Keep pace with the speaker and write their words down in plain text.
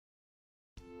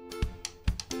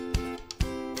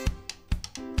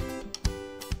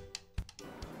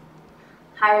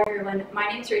Hi everyone, my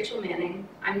name is Rachel Manning.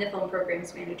 I'm the Film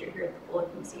Programs Manager here at the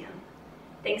Bullock Museum.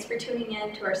 Thanks for tuning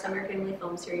in to our Summer Family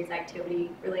Film Series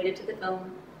activity related to the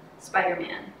film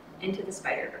Spider-Man Into the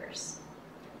Spider-Verse.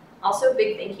 Also, a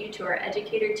big thank you to our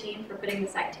educator team for putting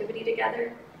this activity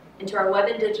together, and to our web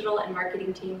and digital and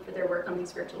marketing team for their work on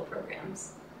these virtual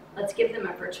programs. Let's give them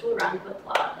a virtual round of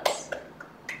applause.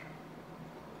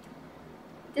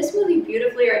 This movie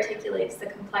beautifully articulates the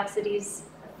complexities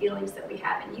of feelings that we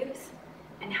have in youth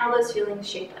and how those feelings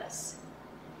shape us.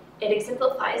 It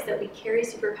exemplifies that we carry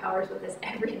superpowers with us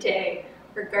every day,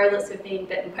 regardless of being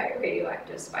bitten by a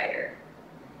radioactive spider.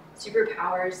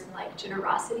 Superpowers like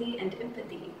generosity and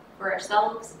empathy for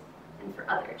ourselves and for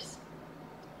others.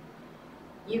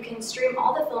 You can stream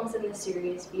all the films in the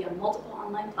series via multiple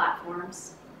online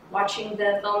platforms. Watching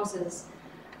the films is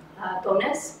a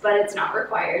bonus, but it's not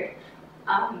required.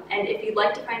 And if you'd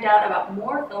like to find out about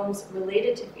more films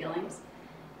related to feelings,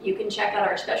 you can check out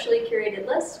our specially curated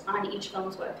list on each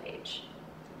film's webpage.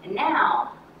 And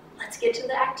now, let's get to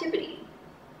the activity.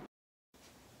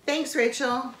 Thanks,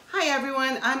 Rachel. Hi,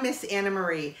 everyone. I'm Miss Anna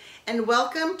Marie, and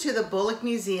welcome to the Bullock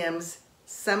Museum's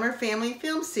Summer Family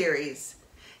Film Series.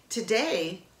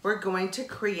 Today, we're going to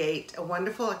create a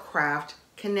wonderful craft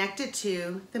connected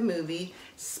to the movie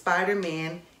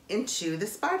Spider-Man Into the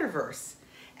Spider-Verse.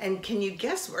 And can you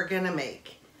guess what we're going to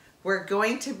make? We're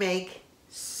going to make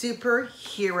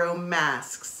superhero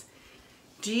masks.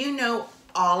 Do you know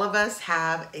all of us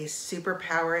have a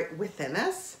superpower within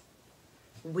us?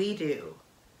 We do.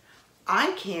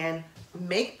 I can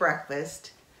make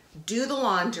breakfast, do the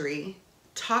laundry,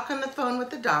 talk on the phone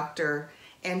with the doctor,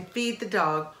 and feed the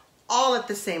dog all at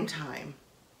the same time.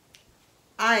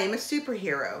 I am a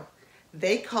superhero.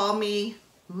 They call me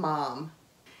Mom.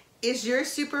 Is your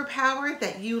superpower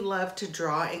that you love to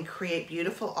draw and create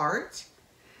beautiful art?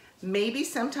 Maybe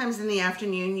sometimes in the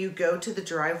afternoon you go to the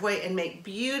driveway and make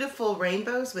beautiful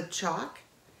rainbows with chalk?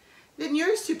 Then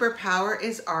your superpower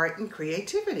is art and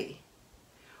creativity.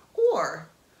 Or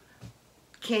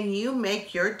can you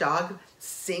make your dog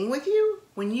sing with you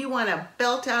when you want to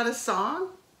belt out a song?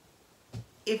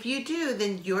 If you do,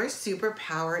 then your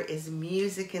superpower is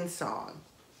music and song.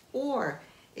 Or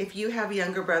if you have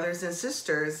younger brothers and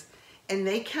sisters and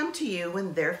they come to you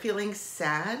when they're feeling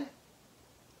sad,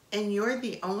 and you're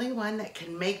the only one that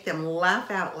can make them laugh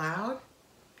out loud,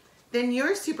 then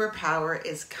your superpower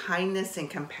is kindness and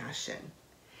compassion.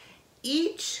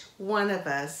 Each one of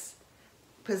us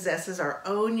possesses our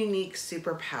own unique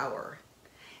superpower.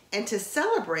 And to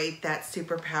celebrate that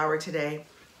superpower today,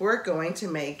 we're going to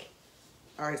make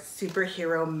our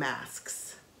superhero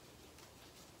masks.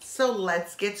 So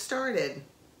let's get started.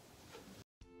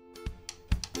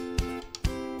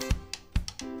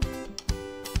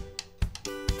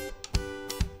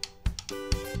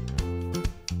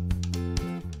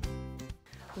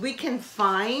 We can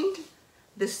find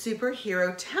the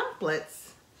superhero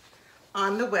templates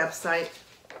on the website,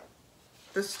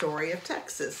 The Story of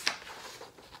Texas.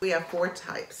 We have 4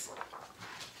 types.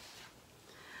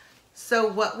 So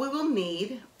what we will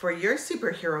need for your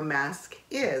superhero mask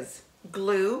is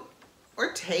glue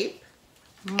or tape,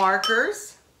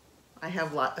 markers. I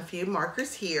have a few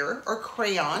markers here, or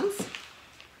crayons.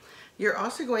 You're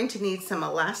also going to need some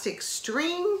elastic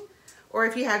string, or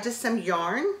if you have just some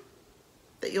yarn,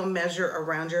 that you'll measure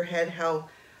around your head how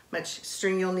much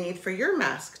string you'll need for your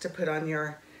mask to put around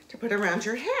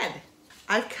your head.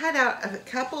 I've cut out a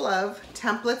couple of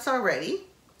templates already,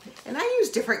 and I use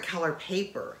different color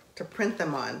paper to print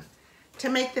them on to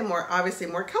make them obviously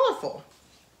more colorful.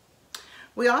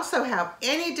 We also have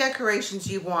any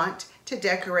decorations you want to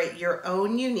decorate your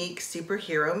own unique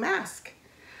superhero mask.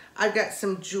 I've got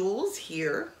some jewels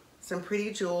here, some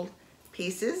pretty jeweled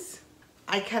pieces.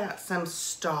 I cut out some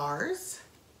stars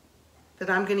that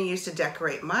I'm going to use to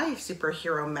decorate my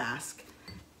superhero mask.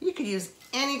 You could use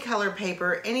any color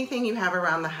paper, anything you have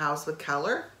around the house with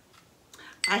color.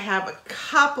 I have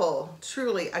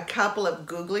truly a couple of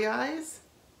googly eyes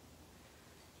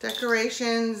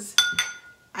decorations.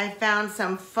 I found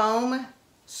some foam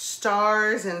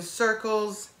stars and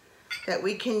circles that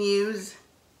we can use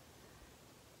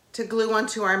to glue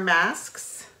onto our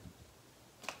masks.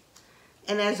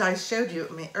 And as I showed you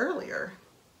earlier,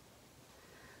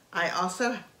 I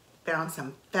also found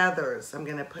some feathers I'm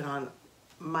going to put on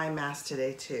my mask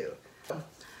today too.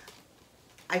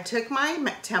 I took my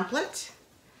template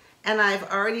and I've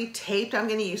already taped. I'm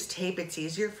going to use tape, it's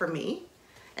easier for me.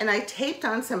 And I taped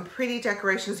on some pretty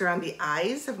decorations around the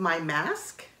eyes of my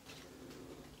mask.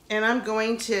 And I'm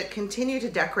going to continue to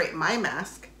decorate my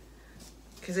mask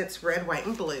because it's red, white,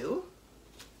 and blue.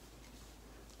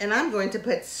 And I'm going to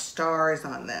put stars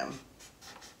on them.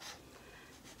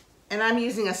 And I'm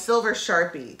using a silver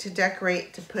Sharpie to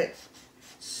decorate, to put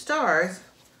stars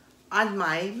on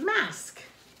my mask.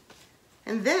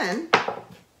 And then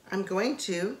I'm going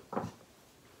to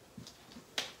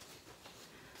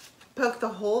poke the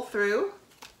hole through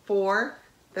for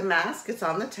the mask. It's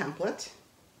on the template.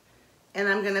 And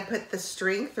I'm going to put the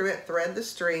string through it, thread the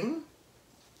string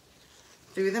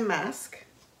through the mask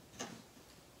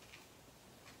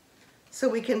so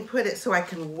we can put it, so I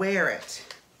can wear it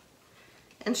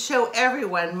and show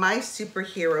everyone my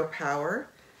superhero power.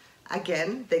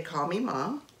 Again, they call me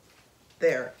Mom.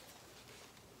 There.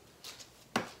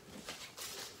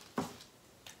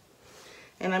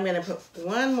 And I'm going to put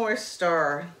one more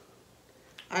star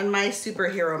on my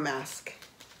superhero mask.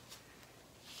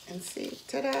 And see,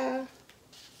 ta-da.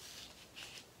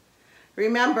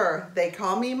 Remember, they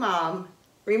call me Mom.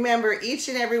 Remember, each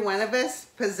and every one of us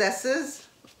possesses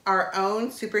our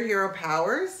own superhero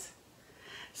powers.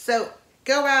 So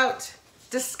go out,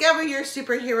 discover your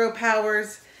superhero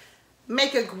powers,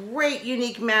 make a great,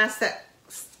 unique mask that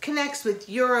connects with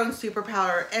your own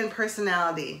superpower and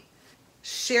personality.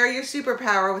 Share your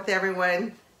superpower with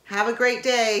everyone. Have a great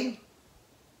day.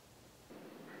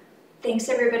 Thanks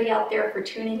everybody out there for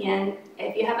tuning in.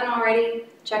 If you haven't already,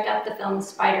 check out the film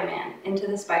Spider-Man Into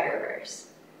the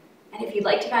Spider-Verse. And if you'd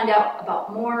like to find out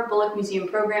about more Bullock Museum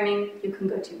programming, you can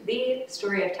go to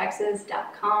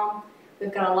thestoryoftexas.com.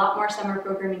 We've got a lot more summer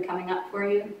programming coming up for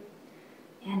you.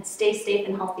 And stay safe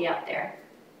and healthy out there.